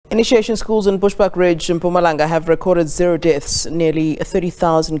Initiation schools in Bushbuckridge and Mpumalanga have recorded 0 deaths. Nearly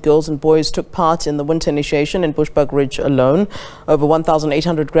 30,000 girls and boys took part in the winter initiation in Bushbuckridge alone. Over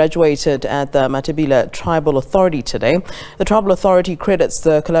 1,800 graduated at the Mathebila Tribal Authority today. The Tribal Authority credits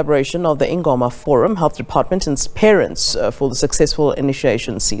the collaboration of the Ingoma Forum, Health Department and parents for the successful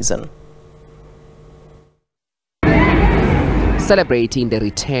initiation season. Celebrating the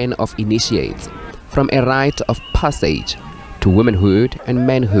return of initiates from a rite of passage to womanhood and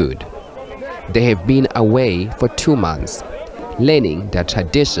manhood. They have been away for 2 months, learning their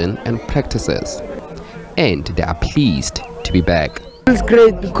tradition and practices, and they are pleased to be back. It's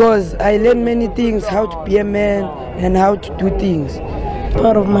great because I learned many things, how to be a man and how to do things.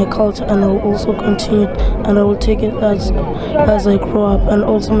 Part of my culture, and I will also continue, and I will take it as I grow up, and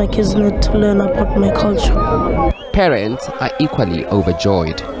also my kids need to learn about my culture. Parents are equally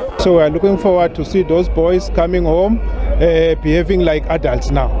overjoyed. So we are looking forward to see those boys coming home behaving like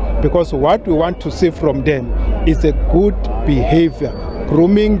adults now, because what we want to see from them is a good behavior,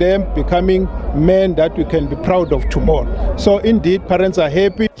 grooming them, becoming men that we can be proud of tomorrow. So indeed, parents are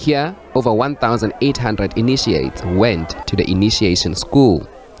happy. Here, over 1,800 initiates went to the initiation school,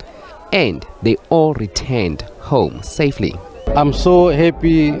 and they all returned home safely. I'm so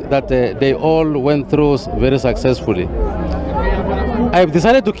happy that they all went through very successfully. I've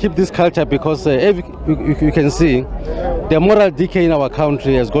decided to keep this culture because you can see the moral decay in our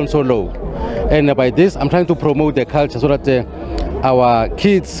country has gone so low. And by this, I'm trying to promote the culture so that our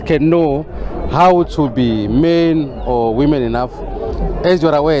kids can know how to be men or women enough. As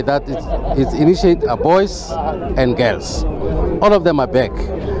you're aware that it's initiate boys and girls. All of them are back.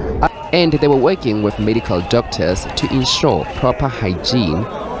 And they were working with medical doctors to ensure proper hygiene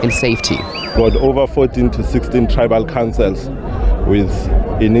and safety. Got over 14 to 16 tribal councils with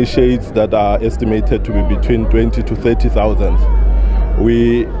initiates that are estimated to be between 20 to 30,000.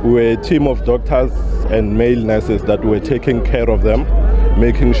 We were a team of doctors and male nurses that were taking care of them,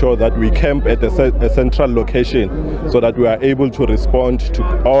 making sure that we camp at a central location so that we are able to respond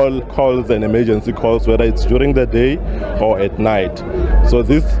to all calls and emergency calls, whether it's during the day or at night. So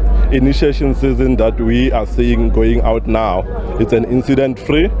this initiation season that we are seeing going out now, it's an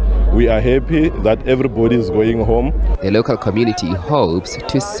incident-free. We are happy that everybody is going home. The local community hopes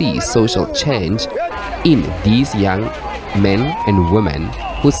to see social change in these young men and women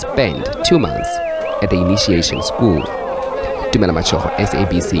who spent 2 months at the initiation school. Mathebila Tribal Authority,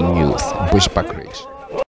 SABC News, Bushbuckridge.